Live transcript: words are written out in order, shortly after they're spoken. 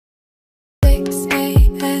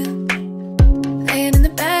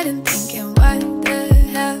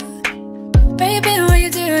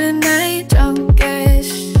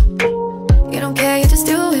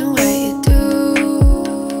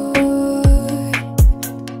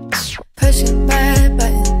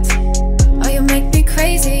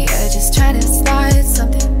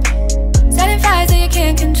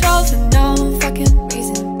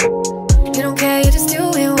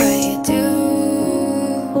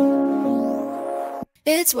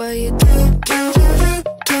It's what you do.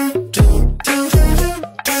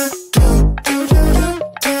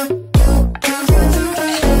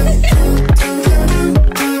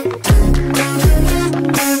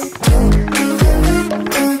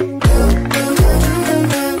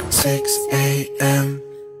 6 a.m.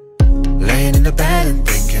 laying in the bed and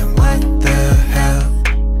thinking, what the hell?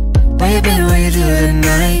 Where you been, what you do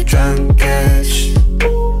tonight? Drunk-ish.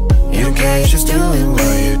 You don't care, you're just doing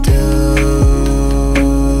what you do.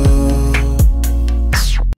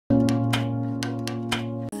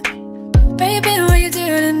 Where you been, what you do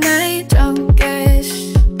tonight? Drunk-ish.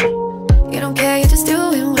 You don't care, you're just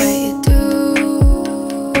doing what you do.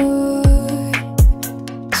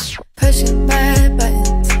 Pushing my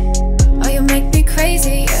buttons, oh you make me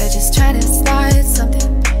crazy. You're just trying to start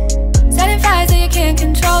something, setting fires that you can't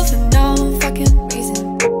control for no fucking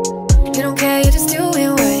reason. You don't care, you're just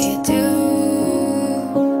doing what you do.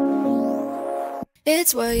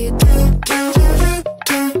 It's what you do.